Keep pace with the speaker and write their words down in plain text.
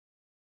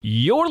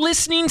You're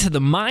listening to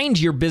the Mind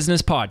Your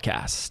Business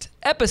podcast,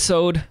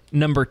 episode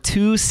number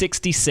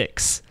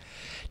 266.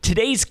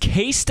 Today's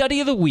case study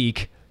of the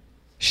week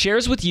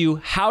shares with you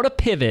how to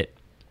pivot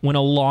when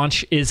a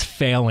launch is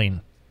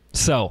failing.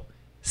 So,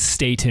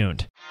 stay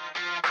tuned.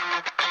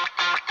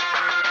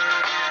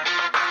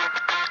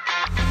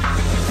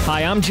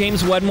 Hi, I'm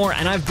James Wedmore,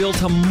 and I've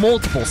built a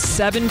multiple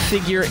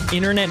seven-figure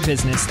internet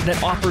business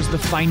that offers the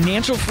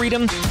financial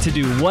freedom to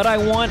do what I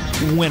want,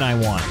 when I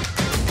want.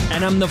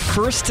 And I'm the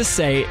first to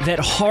say that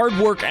hard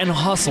work and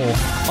hustle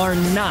are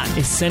not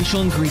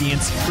essential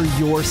ingredients for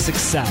your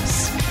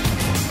success.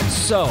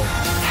 So,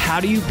 how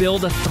do you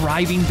build a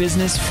thriving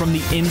business from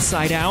the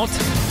inside out?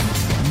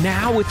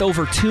 Now with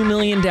over 2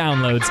 million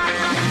downloads,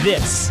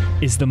 this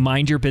is the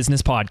Mind Your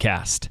Business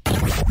podcast.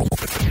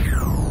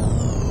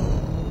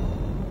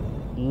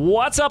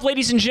 What's up,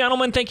 ladies and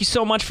gentlemen? Thank you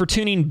so much for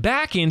tuning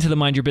back into the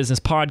Mind Your Business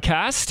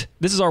podcast.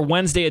 This is our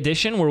Wednesday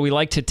edition where we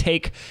like to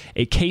take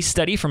a case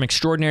study from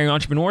extraordinary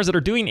entrepreneurs that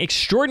are doing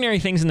extraordinary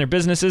things in their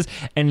businesses.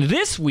 And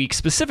this week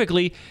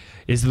specifically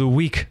is the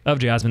week of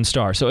Jasmine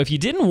Star. So if you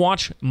didn't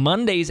watch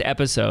Monday's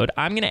episode,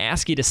 I'm going to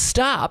ask you to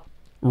stop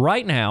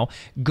right now,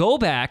 go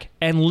back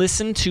and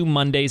listen to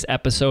Monday's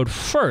episode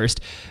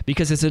first,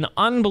 because it's an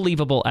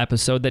unbelievable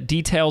episode that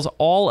details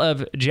all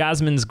of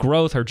Jasmine's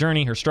growth, her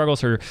journey, her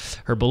struggles, her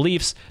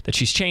beliefs, that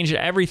she's changed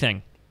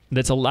everything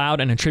that's allowed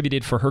and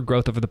attributed for her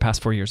growth over the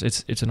past 4 years.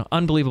 It's an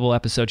unbelievable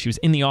episode. She was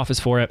in the office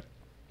for it.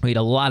 We had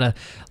a lot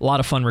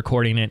of fun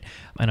recording it,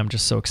 and I'm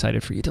just so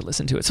excited for you to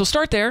listen to it. So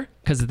start there,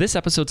 because this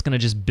episode's going to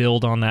just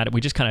build on that.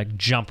 We just kind of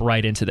jump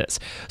right into this.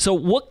 So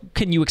what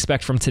can you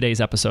expect from today's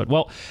episode?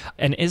 Well,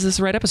 and is this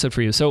the right episode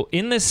for you? So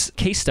in this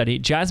case study,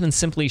 Jasmine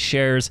simply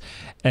shares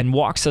and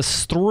walks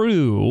us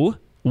through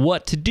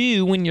what to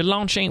do when your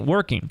launch ain't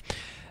working.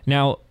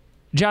 Now,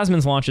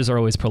 Jasmine's launches are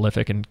always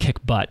prolific and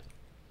kick butt.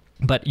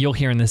 But you'll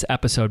hear in this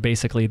episode,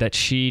 basically, that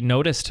she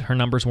noticed her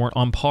numbers weren't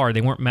on par.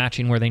 They weren't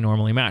matching where they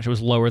normally match. It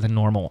was lower than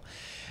normal.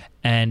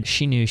 And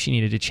she knew she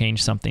needed to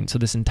change something. So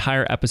this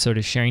entire episode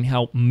is sharing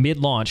how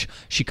mid-launch,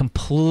 she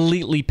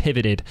completely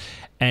pivoted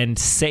and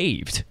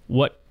saved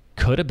what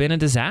could have been a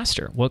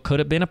disaster, what could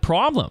have been a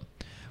problem,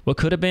 what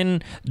could have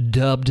been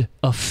dubbed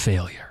a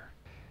failure.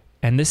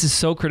 And this is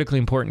so critically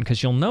important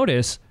because you'll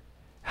notice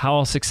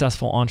how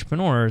successful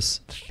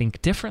entrepreneurs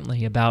think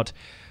differently about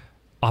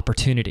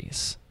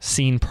opportunities,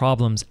 seeing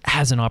problems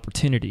as an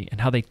opportunity, and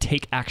how they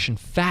take action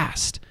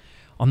fast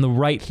on the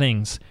right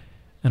things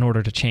in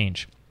order to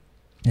change.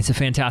 It's a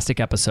fantastic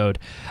episode,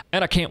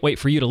 and I can't wait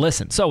for you to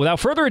listen. So without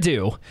further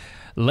ado,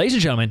 ladies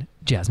and gentlemen,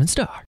 Jasmine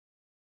Star.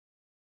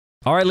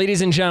 All right,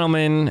 ladies and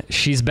gentlemen,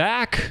 she's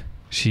back.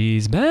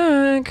 She's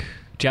back.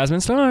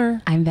 Jasmine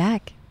Star. I'm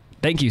back.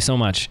 Thank you so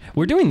much.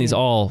 We're doing these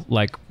all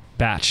like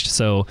batched,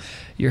 so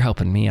you're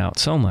helping me out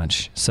so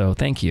much. So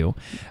thank you.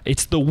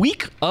 It's the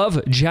week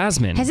of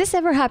Jasmine. Has this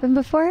ever happened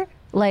before?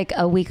 Like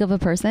a week of a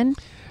person?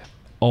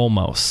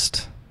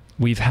 Almost.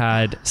 We've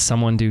had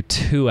someone do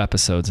 2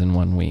 episodes in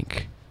 1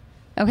 week.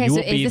 Okay, so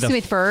is this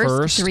the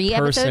first 3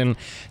 person episodes?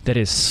 That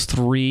is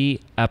 3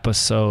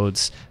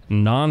 episodes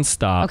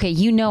nonstop. Okay,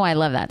 you know I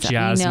love that stuff.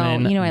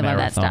 Jasmine you know I love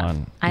that stuff.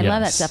 Marathon. I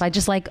love that stuff.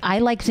 I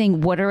like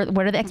saying what are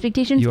the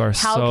expectations? You are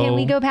How so can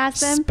we go past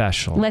them?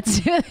 Special.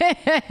 Let's do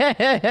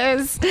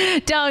this.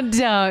 Don't.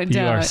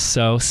 You are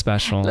so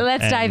special.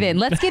 Let's dive in.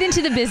 Let's get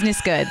into the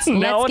business goods.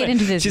 Let's get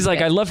into this. She's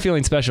like, I love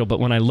feeling special, but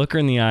when I look her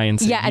in the eye and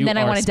say, yeah, and then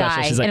I want to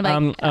die. She's like,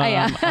 I'm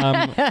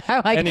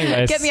like,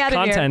 anyways, get me out of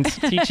content,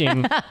 here.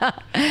 teaching.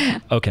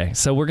 Okay,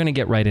 so we're going to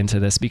get right into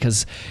this,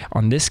 because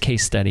on this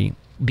case study,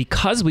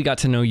 because we got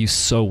to know you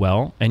so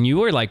well, and you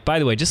were like, by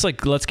the way, just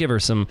like, let's give her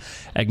some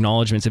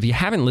acknowledgments. If you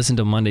haven't listened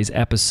to Monday's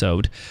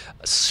episode,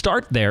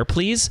 start there,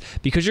 please,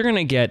 because you're going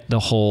to get the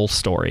whole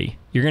story.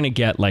 You're going to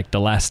get like the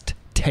last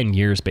 10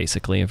 years,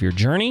 basically, of your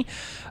journey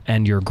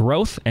and your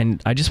growth.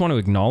 And I just want to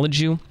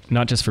acknowledge you,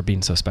 not just for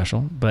being so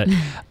special, but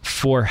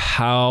for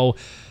how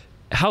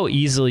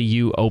easily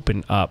you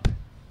open up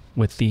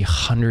with the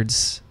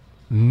hundreds,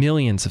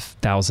 millions of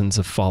thousands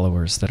of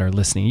followers that are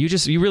listening.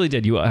 You really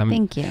did.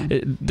 Thank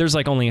you. There's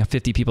like only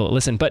 50 people that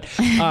listen, but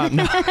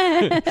no.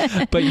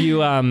 But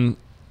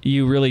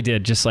you really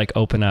did just like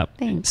open up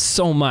Thanks.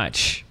 So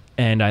much,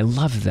 and I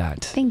love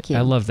that. Thank you.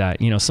 I love that.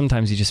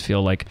 Sometimes you just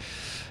feel like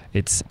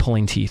it's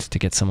pulling teeth to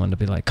get someone to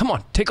be like, come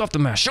on, take off the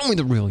mask, show me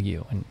the real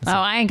you. And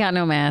I ain't got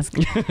no mask.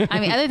 I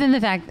mean, other than the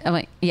fact, I'm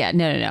like, yeah,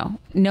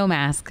 no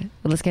mask.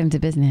 But let's get into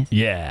business.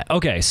 Yeah.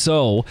 Okay.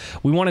 So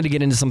we wanted to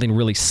get into something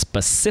really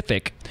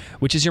specific,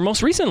 which is your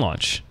most recent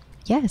launch.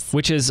 Yes.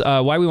 Which is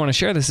why we want to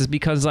share this, is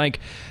because like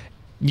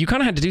you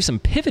kind of had to do some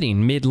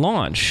pivoting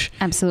mid-launch.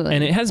 Absolutely.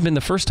 And it has been the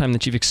first time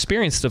that you've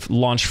experienced the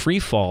launch free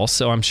fall.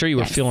 So I'm sure you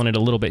were feeling it a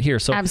little bit here.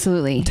 So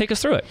absolutely. Take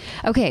us through it.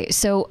 Okay.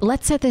 So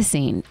let's set the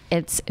scene.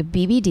 It's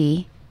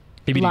BBD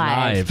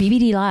Live.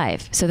 BBD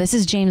Live. So this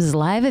is James's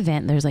live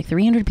event. There's like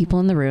 300 people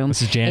in the room.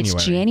 This is January.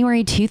 It's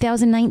January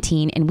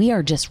 2019, and we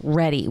are just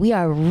ready. We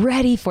are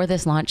ready for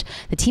this launch.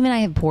 The team and I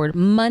have poured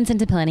months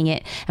into planning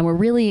it, and we're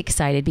really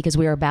excited because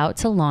we are about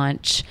to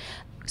launch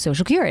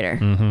Social Curator.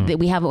 That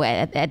we have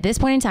at this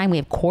point in time, we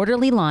have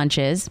quarterly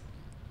launches.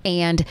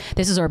 And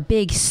this is our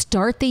big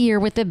start the year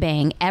with a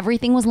bang.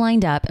 Everything was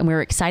lined up and we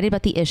were excited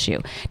about the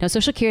issue. Now,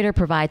 Social Curator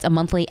provides a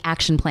monthly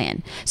action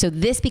plan. So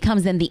this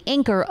becomes then the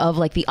anchor of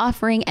like the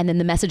offering and then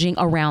the messaging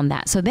around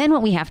that. So then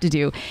what we have to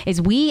do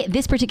is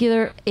this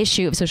particular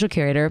issue of Social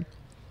Curator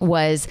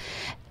was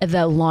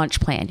the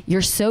launch plan,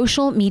 your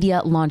social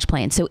media launch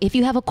plan. So if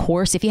you have a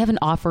course, if you have an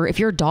offer, if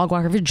you're a dog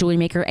walker, if you're a jewelry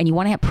maker, and you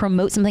want to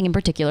promote something in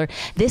particular,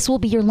 this will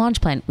be your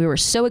launch plan. We were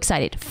so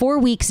excited. 4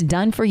 weeks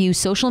done for you,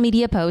 social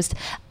media posts,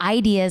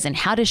 ideas, and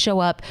how to show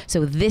up.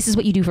 So this is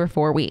what you do for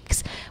 4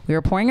 weeks. We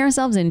were pouring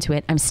ourselves into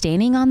it. I'm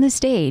standing on the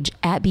stage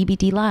at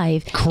BBD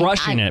Live.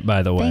 Crushing it,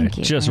 by the way. Thank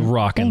you. Just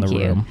rocking the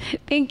room.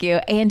 Thank you.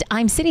 And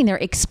I'm sitting there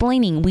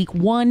explaining week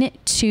 1,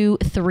 2,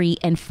 3,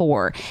 and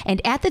 4. And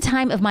at the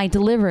time of my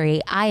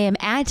delivery, I am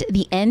at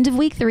the end of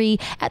week 3,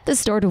 at the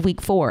start of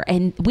week 4.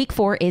 And week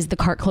 4 is the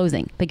cart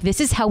closing. Like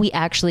this is how we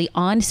actually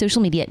on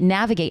social media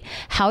navigate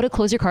how to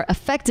close your cart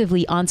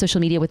effectively on social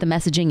media with the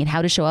messaging and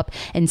how to show up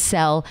and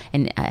sell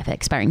and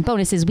expiring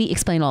bonuses. We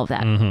explain all of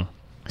that.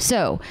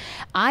 So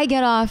I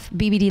get off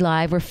BBD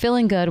Live. We're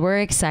feeling good. We're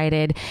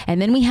excited.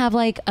 And then we have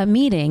like a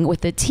meeting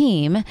with the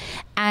team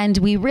and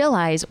we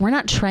realize we're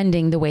not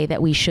trending the way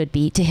that we should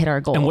be to hit our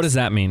goals. And what does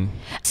that mean?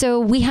 So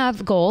we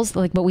have goals,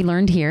 like what we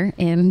learned here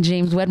in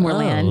James Wedmore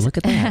land. Look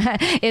at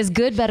that. Is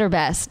good, better,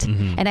 best.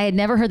 And I had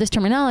never heard this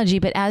terminology,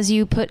 but as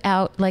you put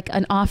out like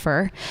an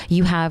offer,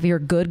 you have your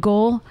good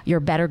goal, your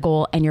better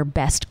goal, and your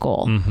best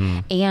goal.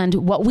 And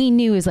what we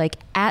knew is like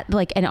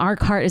and our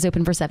cart is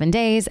open for 7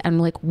 days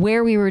and like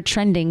where we were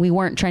trending, we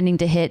weren't trending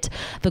to hit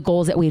the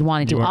goals that we'd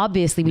want to do.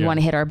 Obviously we want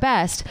to hit our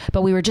best,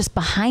 but we were just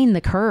behind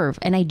the curve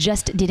and I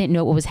just didn't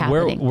know what was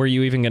happening. Were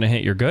you even going to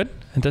hit your good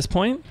at this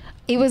point?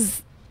 It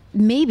was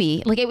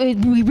maybe like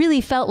we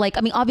really felt like,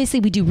 I mean, obviously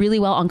we do really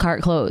well on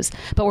cart close,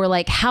 but we're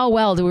like, how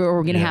well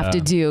we're going to have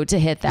to do to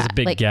hit that?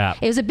 It was a big gap.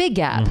 It was a big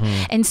gap.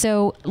 And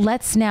so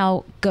let's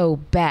now go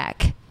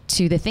back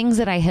to the things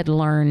that I had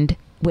learned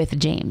with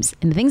James.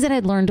 And the things that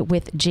I'd learned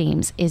with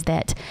James is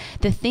that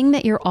the thing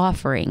that you're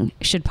offering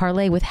should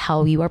parlay with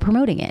how you are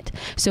promoting it.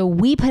 So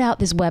we put out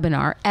this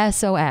webinar,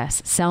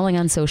 SOS, Selling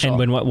on Social.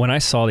 And when I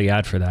saw the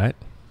ad for that,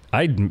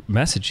 I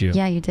messaged you.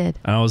 Yeah, you did.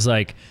 And I was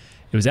like,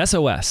 it was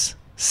SOS,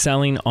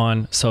 Selling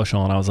on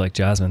Social. And I was like,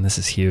 Jasmine, this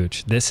is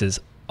huge. This is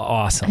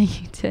awesome.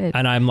 You did.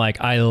 And I'm like,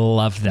 I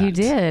love that. You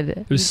did.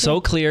 It was so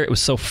clear. It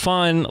was so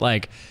fun.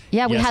 Like,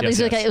 yeah, we had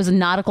like it was a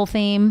nautical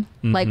theme.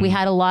 Like we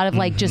had a lot of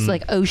like just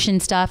like ocean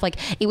stuff. Like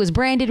it was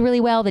branded really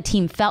well. The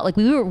team felt like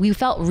we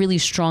felt really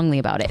strongly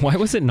about it. Why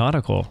was it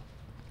nautical?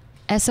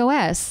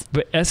 SOS.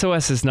 But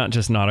SOS is not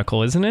just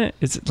nautical, isn't it?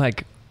 It's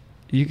like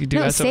you could do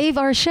SOS. Save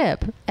our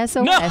ship. SOS.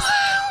 No.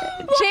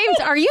 James,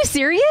 are you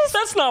serious?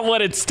 That's not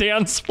what it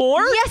stands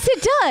for. Yes,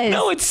 it does.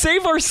 No, it's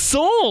Save Our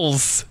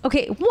Souls.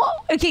 Okay.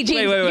 Well, okay,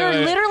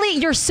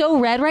 James, you're so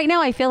red right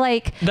now. I feel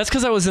like that's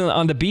because I was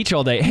on the beach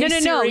all day. Hey, no.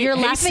 Siri, You're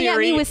laughing at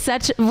me with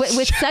such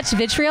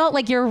vitriol.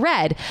 Like you're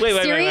red.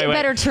 Siri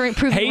better prove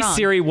me wrong. Hey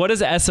Siri, what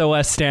does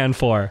SOS stand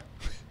for?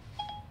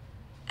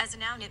 As a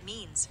noun, it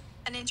means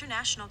an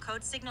international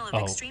code signal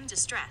of extreme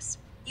distress.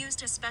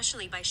 Used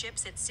especially by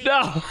ships at sea.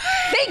 No.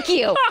 Thank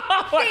you.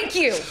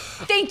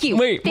 Thank you.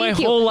 Wait, Thank my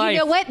you. whole life. You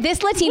know what?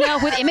 This Latino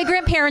with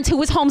immigrant parents who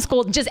was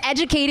homeschooled just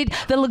educated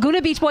the Laguna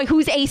Beach boy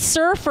who's a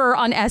surfer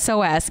on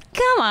SOS.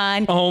 Come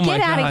on. Oh my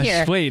Get out gosh. of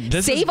here. Wait,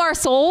 Save our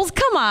souls?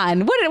 Come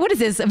on. What is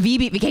this?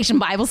 VB Vacation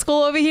Bible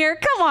School over here?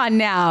 Come on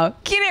now.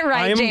 Get it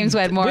right, James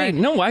Wedmore. Wait,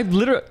 no, I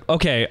literally...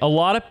 Okay,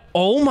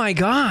 oh my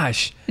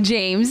gosh.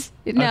 James.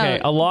 No. Okay,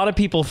 a lot of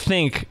people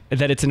think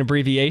that it's an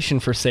abbreviation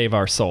for Save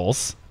Our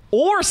Souls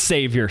or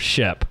Save Your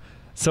Ship.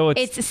 So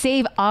it's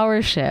Save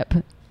Our Ship.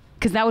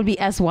 Because that would be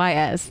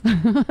SYS.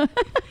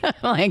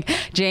 Like,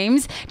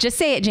 James, just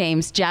say it,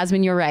 James.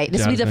 Jasmine, you're right.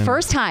 This will be the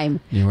first time.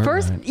 You were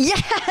right.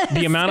 Yes.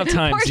 The amount of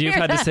times you've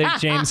had to say,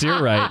 James,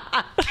 you're right.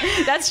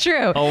 That's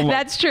true.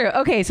 That's true.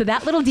 Okay, so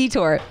that little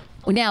detour.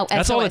 Now,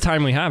 that's SOS. all the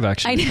time we have,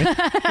 actually.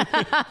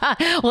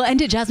 Well,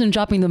 end it Jasmine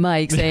dropping the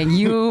mic saying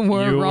you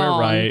were wrong.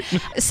 Were right.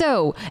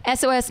 So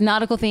SOS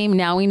nautical theme.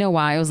 Now we know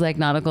why. I was like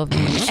nautical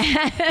theme.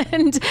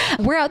 And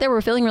we're out there.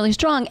 We're feeling really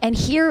strong. And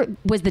here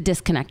was the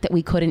disconnect that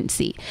we couldn't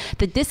see.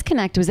 The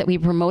disconnect was that we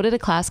promoted a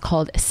class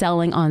called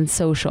Selling on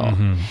Social.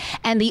 Mm-hmm.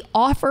 And the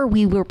offer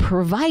we were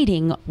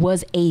providing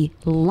was a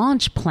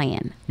launch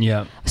plan.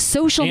 Yeah.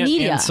 Social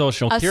media. And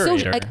Social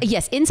Curator.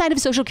 Yes. Inside of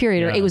Social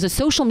Curator, it was a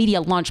social media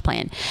launch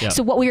plan. Yeah.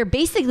 So what we were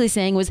basically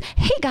saying was,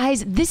 hey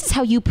guys, this is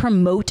how you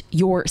promote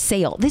your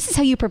sale. This is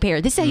how you prepare.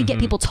 This is how you get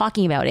people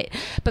talking about it.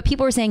 But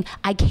people were saying,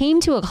 I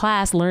came to a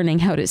class learning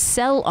how to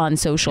sell on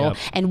social,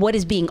 and what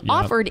is being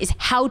offered is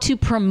how to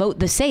promote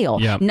the sale,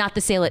 not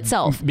the sale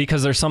itself.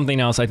 Because there's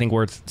something else I think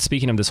worth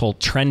speaking of, this whole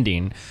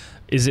trending.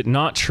 Is it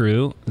not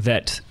true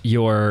that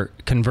your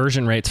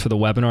conversion rates for the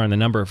webinar and the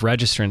number of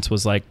registrants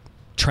was like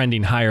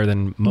trending higher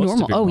than most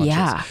Normal. of your Oh, launches.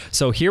 yeah.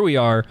 So here we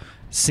are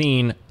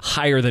seeing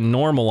higher than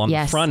normal on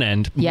the front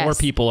end. More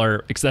people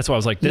are, that's why I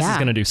was like, this is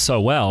going to do so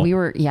well. We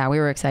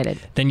were excited.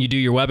 Then you do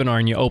your webinar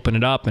and you open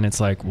it up and it's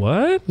like,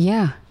 what?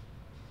 Yeah.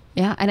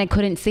 Yeah, and I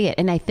couldn't see it.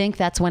 And I think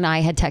that's when I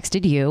had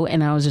texted you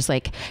and I was just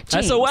like,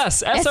 James,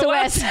 SOS.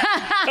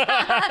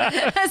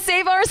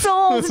 Save our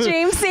souls,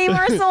 James, save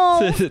our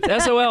souls.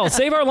 SOL,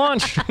 save our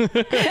launch.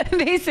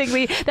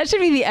 Basically, that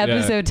should be the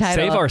episode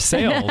title. Save our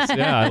sales.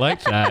 Yeah, I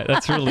like that.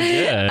 That's really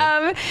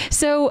good.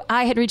 So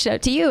I had reached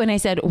out to you and I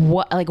said,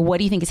 what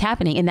do you think is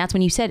happening? And that's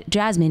when you said,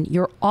 Jasmine,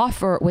 your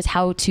offer was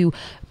how to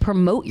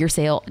promote your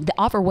sale. The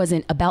offer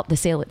wasn't about the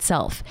sale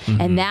itself.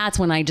 And that's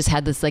when I just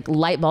had this like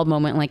light bulb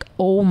moment, like,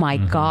 oh my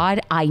God,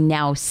 I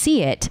now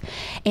see it.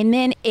 And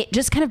then it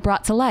just kind of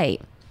brought to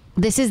light.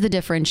 This is the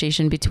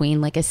differentiation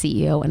between like a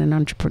CEO and an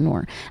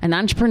entrepreneur. An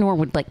entrepreneur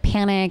would like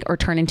panic or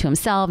turn into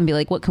himself and be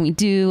like, what can we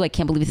do? I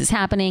can't believe this is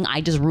happening. I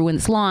just ruined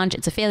this launch.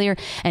 It's a failure.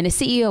 And a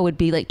CEO would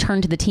be like,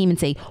 turn to the team and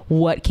say,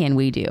 what can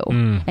we do?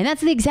 And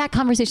that's the exact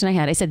conversation I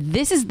had. I said,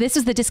 this is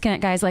the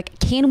disconnect, guys. Like,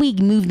 can we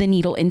move the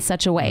needle in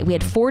such a way? We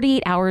had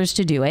 48 hours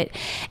to do it.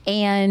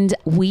 And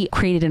we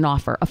created an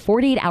offer, a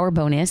 48-hour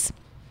bonus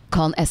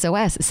called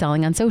SOS,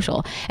 Selling on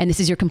Social. And this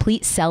is your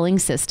complete selling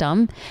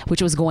system,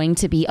 which was going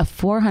to be a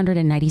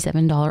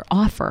 $497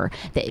 offer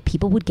that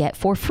people would get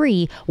for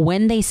free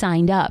when they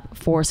signed up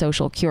for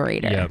Social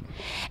Curator. Yep.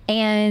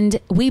 And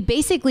we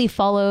basically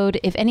followed,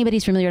 if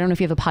anybody's familiar, I don't know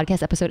if you have a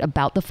podcast episode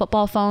about the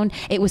football phone,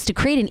 it was to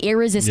create an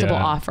irresistible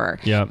offer.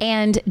 Yep.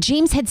 And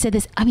James had said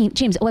this, I mean,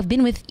 James, I've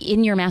been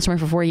in your mastermind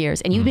for 4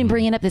 years and you've been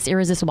bringing up this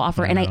irresistible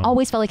offer. And I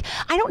always felt like,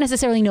 I don't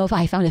necessarily know if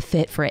I found a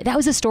fit for it. That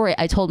was a story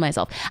I told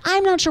myself.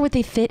 I'm not sure what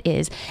the fit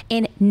is.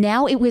 And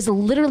now it was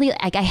literally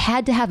like I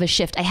had to have a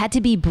shift. I had to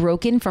be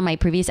broken from my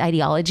previous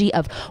ideology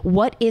of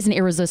what is an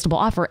irresistible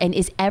offer and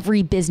is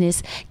every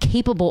business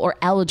capable or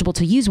eligible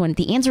to use one?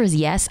 The answer is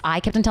yes. I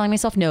kept on telling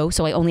myself no,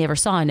 so I only ever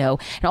saw a no.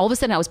 And all of a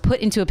sudden I was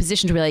put into a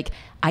position to be like,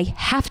 I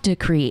have to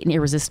create an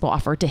irresistible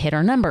offer to hit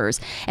our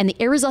numbers. And the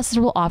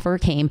irresistible offer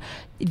came,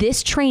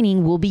 this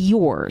training will be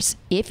yours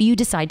if you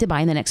decide to buy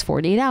in the next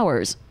 48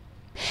 hours.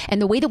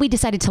 And the way that we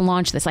decided to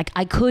launch this, like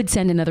I could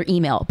send another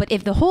email, but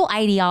if the whole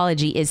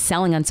ideology is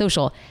selling on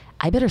social,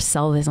 I better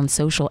sell this on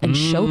social and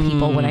show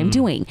people what I'm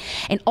doing.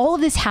 And all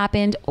of this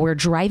happened. We're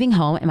driving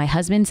home and my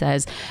husband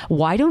says,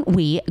 why don't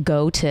we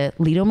go to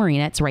Lido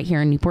Marina? It's right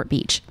here in Newport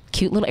Beach.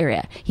 Cute little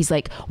area. He's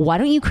like, why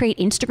don't you create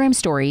Instagram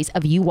stories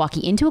of you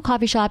walking into a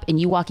coffee shop and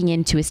you walking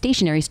into a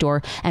stationery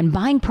store and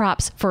buying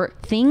props for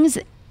things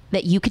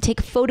that you could take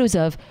photos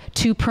of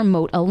to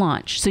promote a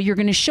launch. So you're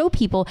going to show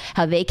people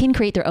how they can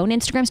create their own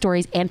Instagram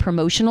stories and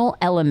promotional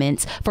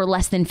elements for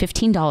less than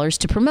 $15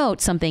 to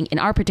promote something, in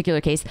our particular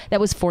case, that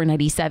was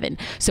 $497.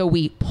 So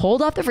we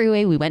pulled off the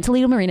freeway, we went to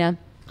Lido Marina.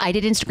 I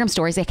did Instagram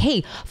stories like,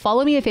 hey,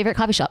 follow me my favorite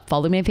coffee shop,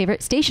 follow me my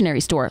favorite stationery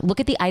store, look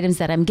at the items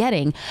that I'm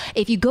getting.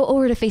 If you go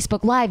over to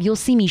Facebook Live, you'll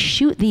see me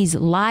shoot these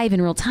live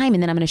in real time,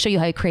 and then I'm going to show you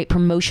how to create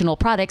promotional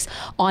products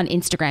on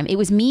Instagram. It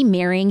was me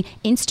marrying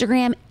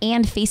Instagram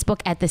and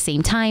Facebook at the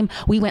same time.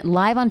 We went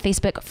live on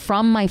Facebook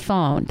from my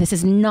phone. This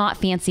is not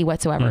fancy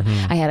whatsoever.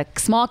 I had a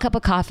small cup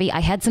of coffee, I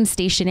had some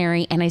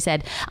stationery, and I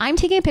said, I'm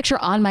taking a picture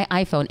on my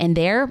iPhone. And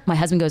there, my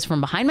husband goes from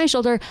behind my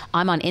shoulder,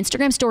 I'm on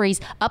Instagram stories,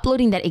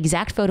 uploading that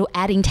exact photo,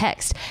 adding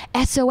text.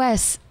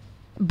 SOS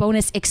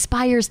bonus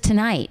expires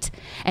tonight.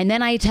 And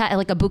then I had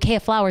like a bouquet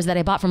of flowers that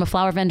I bought from a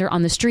flower vendor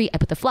on the street. I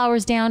put the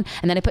flowers down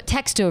and then I put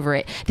text over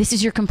it. This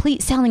is your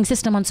complete selling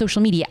system on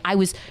social media. I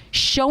was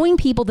showing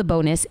people the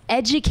bonus,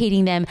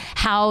 educating them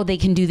how they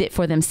can do that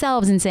for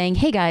themselves and saying,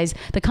 hey guys,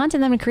 the content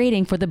that I'm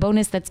creating for the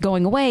bonus that's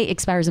going away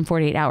expires in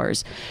 48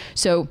 hours.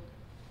 So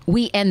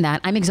we end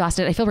that. I'm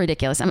exhausted. I feel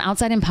ridiculous. I'm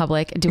outside in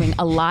public doing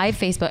a live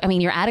Facebook. I mean,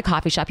 you're at a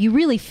coffee shop. You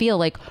really feel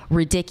like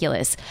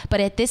ridiculous.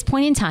 But at this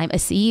point in time, a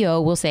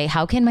CEO will say,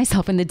 how can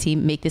myself and the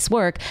team make this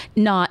work?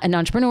 Not an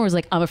entrepreneur is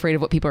like, I'm afraid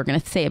of what people are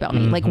going to say about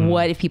me. Like,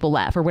 what if people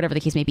laugh or whatever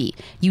the case may be?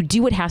 You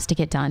do what has to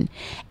get done.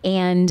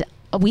 And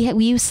we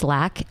use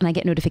Slack, and I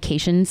get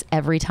notifications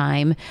every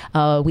time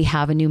we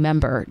have a new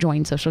member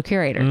join Social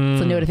Curator.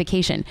 It's a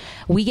notification.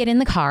 We get in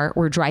the car,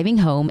 we're driving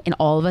home, and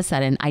all of a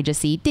sudden I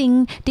just see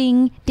ding,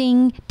 ding,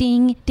 ding,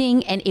 ding,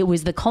 ding. And it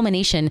was the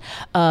culmination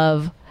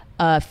of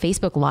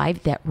Facebook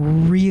Live that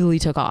really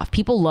took off.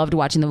 People loved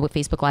watching the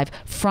Facebook Live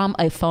from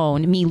a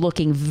phone, me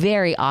looking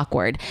very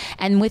awkward.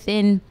 And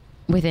within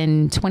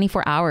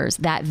 24 hours,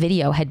 that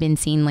video had been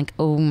seen like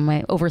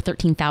over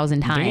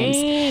 13,000 times.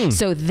 Dang.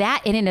 So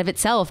that in and of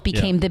itself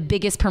became the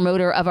biggest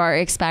promoter of our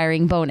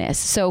expiring bonus.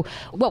 So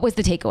what was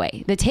the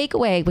takeaway? The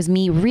takeaway was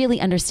me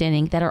really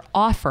understanding that our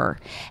offer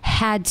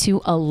had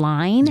to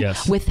align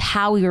with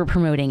how we were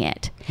promoting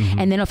it.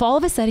 And then if all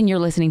of a sudden you're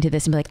listening to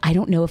this and be like, I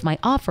don't know if my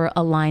offer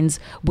aligns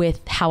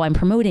with how I'm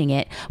promoting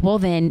it, well,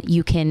 then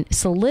you can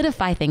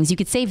solidify things. You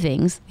could save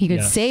things. You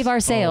could save our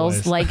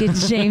sales, like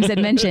James had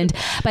mentioned,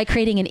 by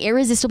creating an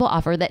irresistible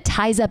offer that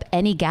ties up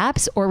any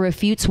gaps or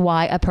refutes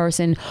why a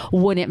person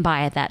wouldn't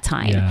buy at that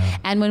time.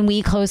 And when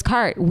we closed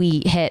cart,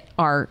 we hit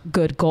our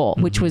good goal,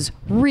 which was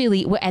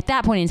really, at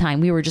that point in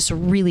time, we were just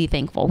really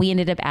thankful. We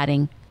ended up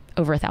adding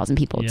over 1,000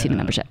 people to the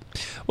membership.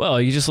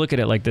 Well, you just look at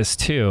it like this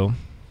too,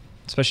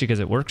 especially because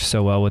it works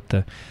so well with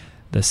the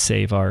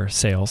save our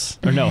sales,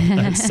 or no,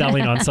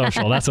 selling on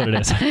social. That's what it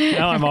is.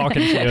 Now I'm all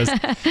confused.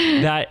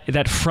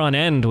 That front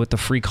end with the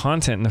free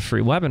content and the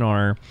free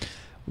webinar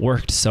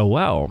worked so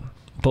well,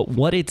 but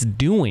what it's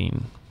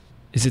doing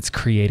is it's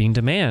creating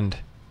demand.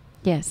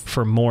 Yes.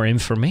 For more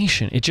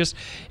information.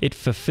 It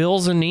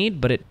fulfills a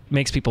need, but it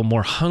makes people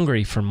more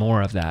hungry for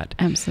more of that.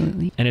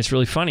 Absolutely. And it's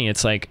really funny.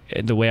 It's like,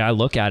 the way I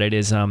look at it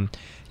is,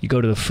 you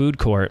go to the food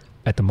court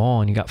at the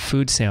mall and you got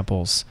food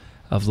samples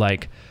of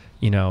like,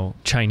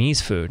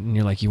 Chinese food. And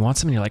you're like, you want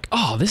some? And you're like,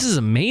 oh, this is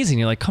amazing.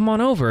 You're like, come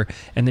on over.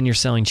 And then you're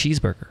selling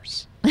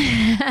cheeseburgers.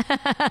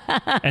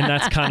 And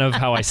that's kind of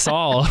how I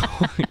saw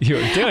you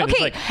were doing.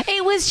 Okay,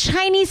 it was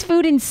Chinese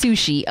food and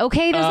sushi.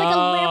 Okay, there's it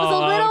was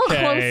a little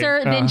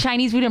closer than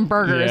Chinese food and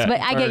burgers,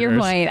 but I get your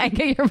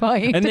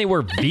point. And they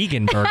were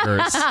vegan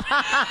burgers.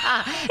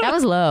 That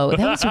was low.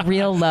 That was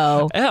real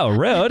low. Oh,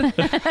 rude.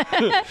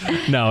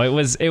 No,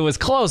 it was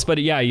close, but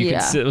you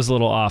could see it was a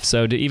little off.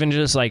 So to even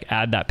just like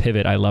add that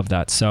pivot, I love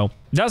that. So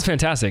that was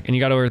fantastic. And you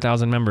got over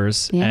 1,000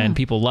 members and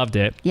people loved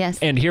it. Yes.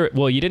 And you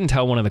didn't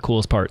tell one of the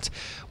coolest parts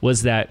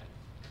was that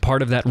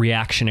part of that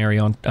reactionary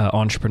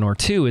entrepreneur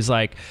too is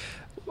like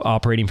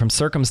operating from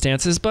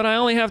circumstances, but I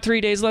only have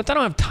 3 days left. I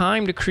don't have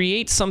time to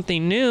create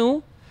something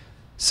new.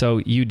 So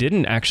you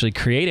didn't actually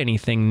create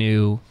anything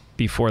new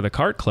before the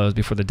cart closed,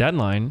 before the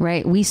deadline.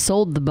 Right. We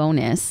sold the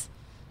bonus.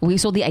 We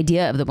sold the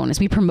idea of the bonus.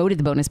 We promoted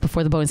the bonus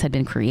before the bonus had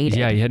been created.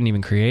 Yeah, you hadn't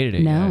even created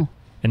it yet.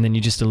 And then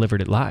you just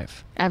delivered it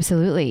live.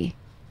 Absolutely.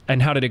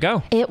 And how did it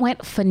go? It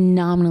went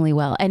phenomenally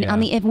well. And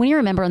when you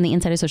remember on the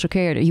inside of Social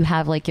Curator, you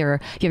have like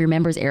your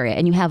members area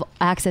and you have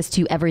access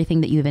to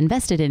everything that you've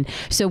invested in.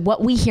 So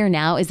what we hear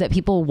now is that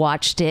people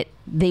watched it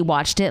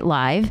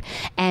live,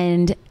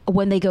 and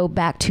when they go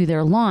back to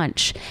their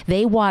launch,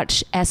 they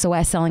watch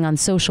SOS selling on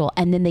social,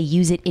 and then they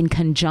use it in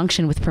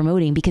conjunction with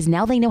promoting, because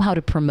now they know how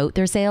to promote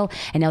their sale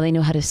and now they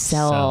know how to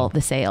sell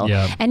the sale.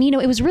 Yeah. And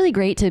it was really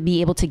great to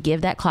be able to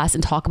give that class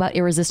and talk about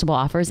irresistible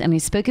offers. And we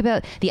spoke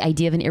about the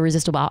idea of an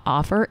irresistible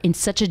offer in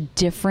such a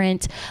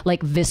different,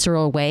 like,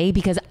 visceral way,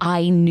 because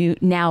I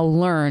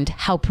learned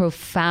how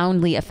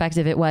profoundly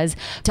effective it was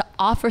to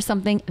offer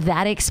something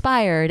that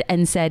expired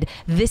and said,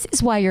 this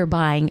is why you're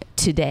buying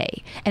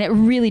today. And it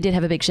really did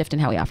have a big shift in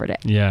how we offered it.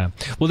 Yeah.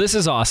 Well, this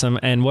is awesome.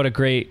 And what a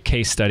great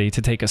case study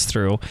to take us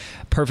through.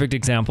 Perfect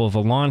example of a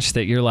launch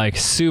that you're like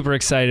super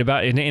excited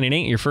about. And it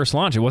ain't your first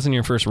launch. It wasn't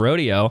your first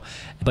rodeo,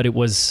 but it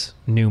was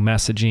new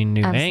messaging,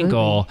 new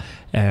angle.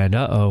 And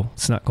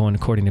it's not going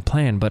according to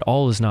plan, but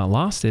all is not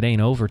lost. It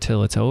ain't over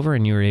till it's over.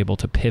 And you were able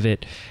to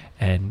pivot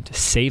and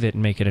save it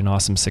and make it an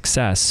awesome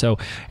success. So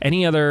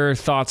any other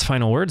thoughts,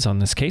 final words on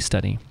this case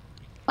study?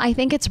 I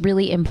think it's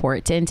really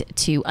important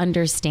to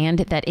understand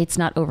that it's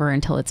not over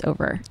until it's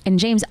over. And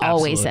James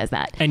always says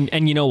that.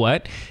 And you know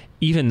what?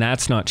 Even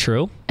that's not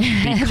true.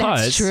 Because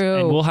that's true.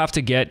 And we'll have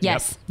to get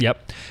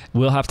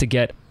we'll have to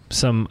get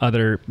some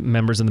other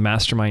members of the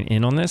mastermind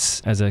in on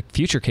this as a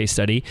future case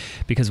study,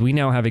 because we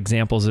now have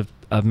examples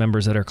of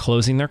members that are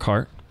closing their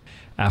cart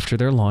after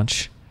their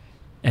launch,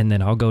 and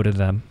then I'll go to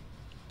them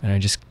and I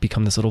just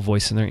become this little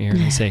voice in their ear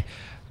and I say,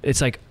 it's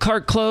like,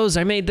 cart closed,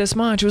 I made this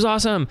much, it was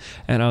awesome.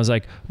 And I was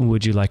like,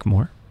 would you like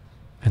more?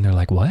 And they're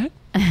like, what?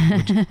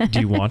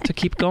 Do you want to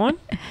keep going?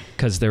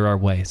 Because there are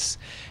ways.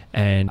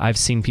 And I've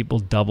seen people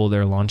double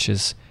their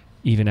launches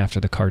even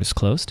after the cart is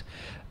closed.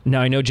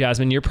 Now, I know,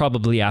 Jasmine, you're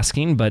probably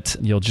asking, but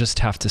you'll just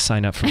have to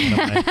sign up for one of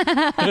my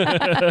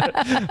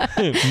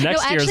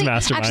next year's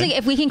mastermind. Actually,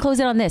 if we can close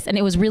it on this, and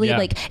it was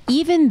really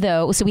even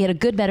though, so we had a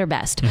good, better,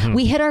 best,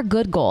 we hit our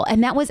good goal,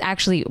 and that was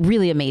actually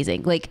really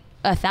amazing. Like,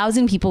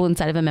 1,000 people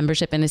inside of a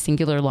membership in a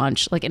singular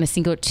launch, like in a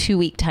single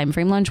 2-week time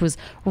frame launch, was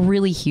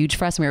really huge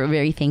for us. And we were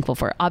very thankful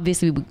for it.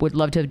 Obviously, we would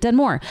love to have done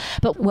more.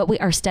 But what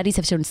our studies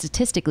have shown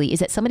statistically is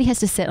that somebody has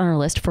to sit on our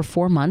list for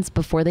 4 months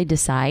before they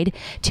decide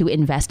to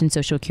invest in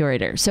Social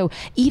Curator. So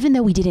even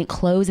though we didn't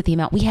close at the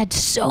amount, we had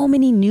so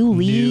many new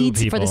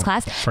leads for this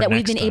class that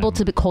we've been able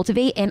to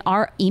cultivate. And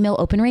our email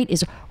open rate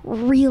is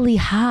really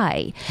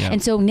high. Yeah.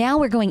 And so now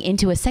we're going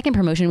into a second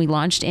promotion. We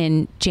launched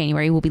in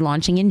January. We'll be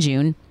launching in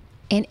June.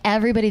 And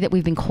everybody that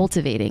we've been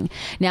cultivating.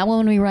 Now,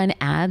 when we run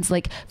ads,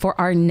 like for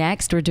our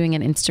next, we're doing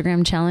an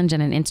Instagram challenge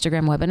and an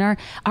Instagram webinar,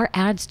 our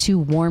ads to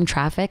warm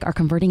traffic are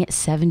converting at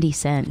 70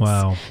 cents.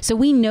 Wow. So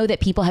we know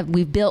that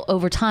we've built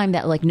over time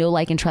that like know,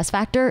 like, and trust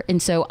factor.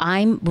 And so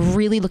I'm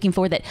really looking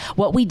forward that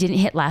what we didn't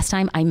hit last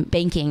time, I'm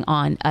banking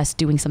on us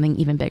doing something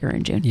even bigger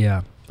in June.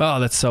 Yeah. Oh,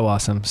 that's so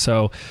awesome.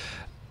 So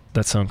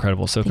That's so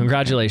incredible. So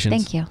congratulations.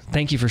 Thank you.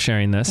 Thank you for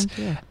sharing this. Thank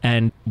you.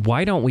 And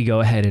why don't we go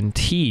ahead and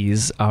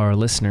tease our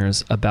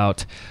listeners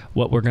about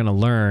what we're going to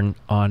learn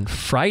on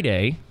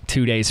Friday,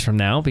 2 days from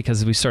now,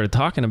 because we started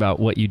talking about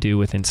what you do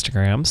with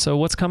Instagram. So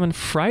what's coming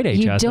Friday,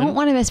 You Jasmine? don't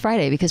want to miss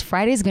Friday, because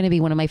Friday is going to be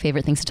one of my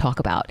favorite things to talk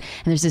about.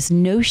 And there's this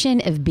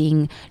notion of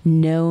being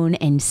known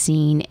and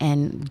seen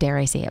and, dare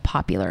I say it,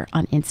 popular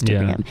on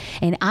Instagram. Yeah.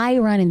 And I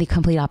run in the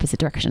complete opposite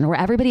direction, where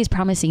everybody is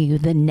promising you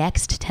the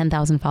next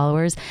 10,000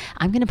 followers.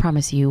 I'm going to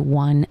promise you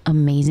one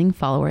amazing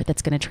follower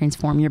that's going to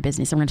transform your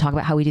business. I'm going to talk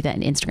about how we do that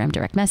in Instagram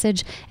direct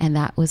message. And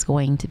that was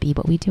going to be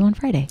what we do on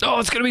Friday. Oh,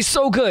 it's going to be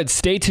so good.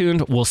 Stay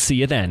tuned. We'll see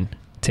you then.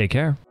 Take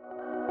care.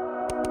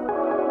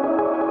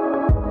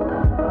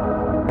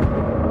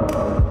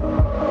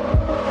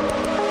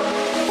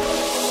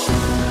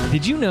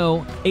 Did you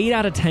know 8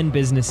 out of 10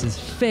 businesses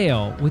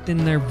fail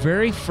within their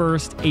very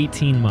first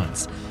 18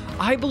 months?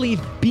 I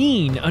believe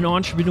being an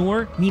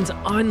entrepreneur means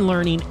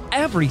unlearning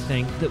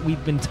everything that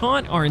we've been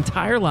taught our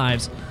entire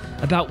lives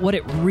about what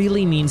it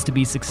really means to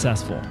be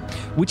successful,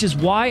 which is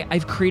why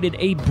I've created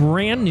a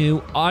brand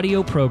new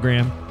audio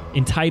program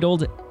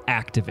entitled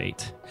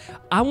Activate.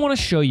 I want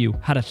to show you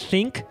how to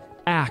think,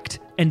 act,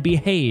 and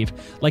behave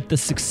like the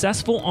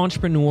successful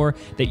entrepreneur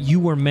that you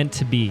were meant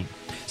to be,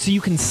 so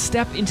you can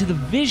step into the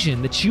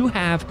vision that you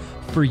have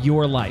for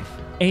your life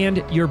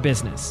and your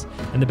business.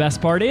 And the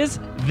best part is,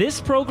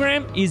 this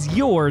program is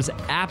yours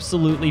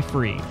absolutely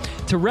free.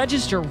 To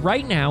register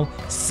right now,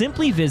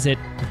 simply visit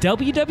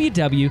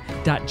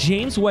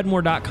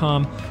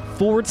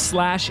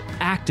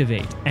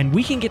www.jameswedmore.com/activate, and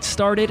we can get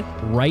started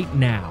right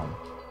now.